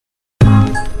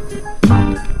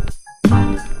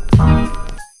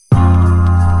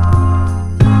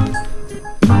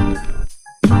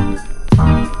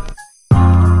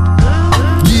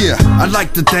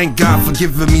like to thank God for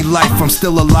giving me life. I'm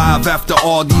still alive after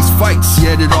all these fights,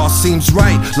 yet it all seems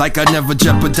right. Like I never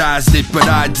jeopardized it, but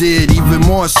I did. Even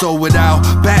more so without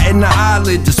batting the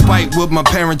eyelid, despite what my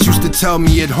parents used to tell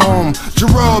me at home.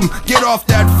 Jerome, get off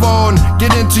that phone,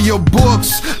 get into your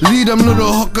books, leave them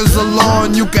little hookers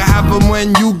alone. You can have them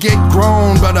when you get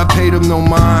grown, but I paid them no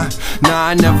mind. Nah,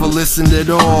 I never listened at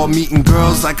all. Meeting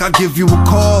girls like I'll give you a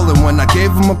call, and when I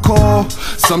gave them a call,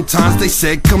 sometimes they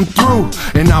said come through,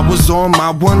 and I was on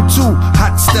my 1-2,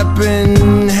 hot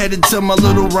steppin', headed to my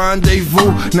little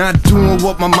rendezvous. Not doing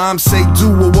what my mom say do,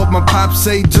 or what my pop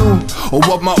say do, or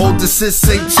what my older sis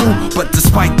say too. But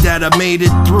despite that, I made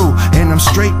it through, and I'm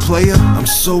straight, player. I'm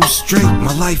so straight,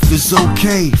 my life is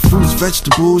okay. Fruits,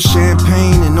 vegetables,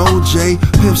 champagne, and OJ.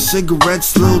 Piff,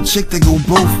 cigarettes, little chick, they go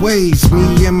both ways.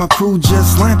 Me and my crew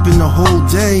just lamping the whole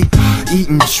day,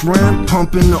 eating shrimp,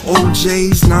 pumping the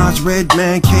OJs, Nas,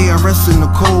 Redman, KRS, and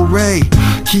Nicole Ray,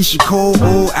 Keisha Cole,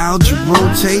 old Al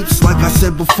Jerome tapes. Like I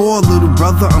said before, little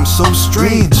brother, I'm so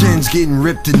straight. Me and Jen's getting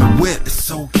ripped in the whip.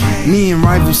 It's okay. Me and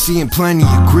Rival seeing plenty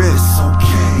of grits. It's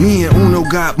okay. Me and Uno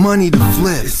got money to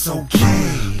flip. It's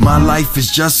okay. My life is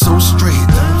just so straight.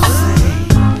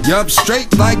 Yup,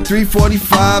 straight like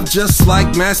 345, just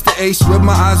like Master Ace with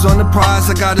my eyes on the prize.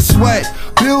 I gotta sweat,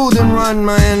 build and run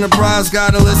my enterprise.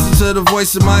 Gotta listen to the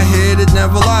voice in my head, it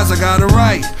never lies. I gotta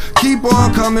write, keep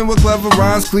on coming with clever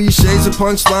rhymes, cliches and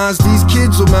punchlines. These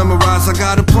kids will memorize. I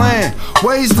got a plan,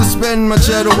 ways to spend my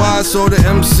cheddar wise, so the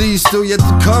MCs still yet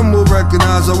to come will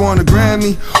recognize. I want a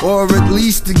Grammy, or at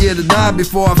least to get a nod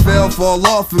before I fail, fall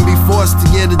off, and be forced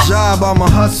to get a job. I'ma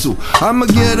hustle, I'ma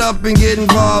get up and get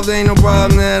involved. Ain't no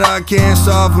problem that I can't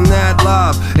solve, I'm that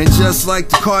live. And just like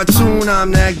the cartoon,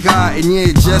 I'm that guy. And yeah,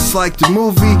 just like the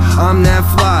movie, I'm that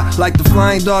fly. Like the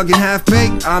flying dog in Half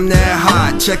Baked, I'm that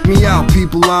hot. Check me out,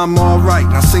 people, I'm alright.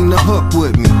 Now sing the hook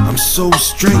with me. I'm so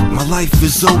straight, my life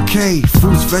is okay.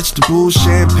 Fruits, vegetables,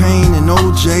 champagne, and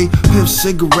OJ. Piff,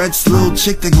 cigarettes, little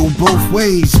chick, they go both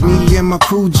ways. Me and my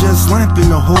crew just lamping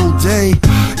the whole day,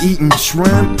 eating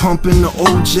shrimp, pumping the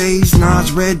OJs,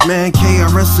 Nas, Redman,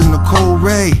 KRS, and Nicole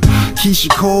Ray, Keisha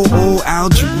Cole, old Al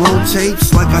Jerome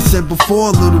tapes. Like I said before,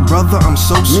 little brother, I'm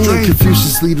so straight. Me and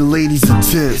Confucius lead the ladies a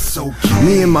tip. It's okay.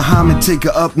 Me and Muhammad take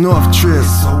a up north trip.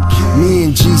 It's okay. Me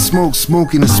and G Smoke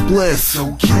smoking a split. It's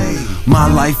okay.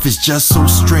 My life is just so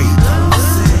straight.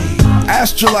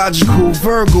 Astrological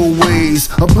Virgo ways,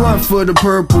 a blunt for the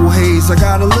purple haze. I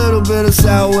got a little bit of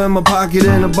sour in my pocket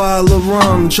and a bottle of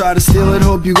rum. Try to steal it,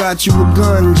 hope you got you a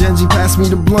gun. Genji pass me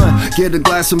the blunt, get a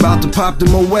glass, I'm about to pop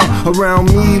them away.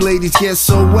 Around me, ladies get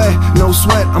so wet, no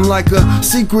sweat. I'm like a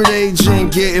secret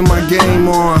agent, getting my game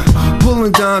on,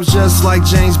 pulling dimes just like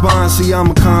James Bond. See,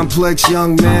 I'm a complex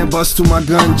young man, bust to my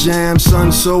gun jam.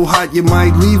 Sun so hot you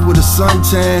might leave with a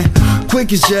suntan.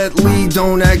 Quick as Jet Li,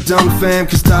 don't act dumb fam,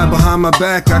 cause tied behind my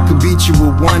back I could beat you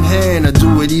with one hand. I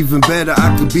do it even better,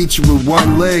 I could beat you with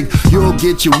one leg. You'll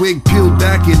get your wig peeled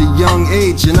back at a young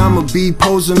age, and I'ma be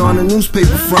posing on a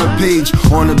newspaper front page,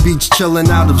 on the beach chilling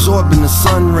out, absorbing the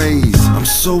sun rays. I'm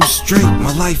so straight,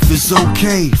 my life is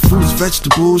okay. Fruits,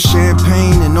 vegetables,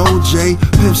 champagne, and OJ.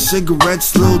 Piff,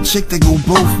 cigarettes, little chick, they go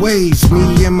both ways.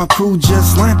 Me and my crew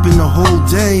just lamping the whole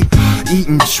day,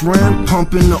 eating shrimp,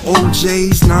 pumping the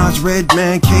OJs, Nas,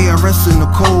 Redman, KRS, and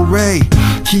Nicole Ray,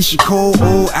 Keisha Cole,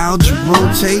 old Al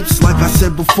Jerome tapes. Like I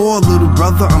said before, little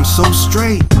brother, I'm so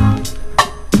straight.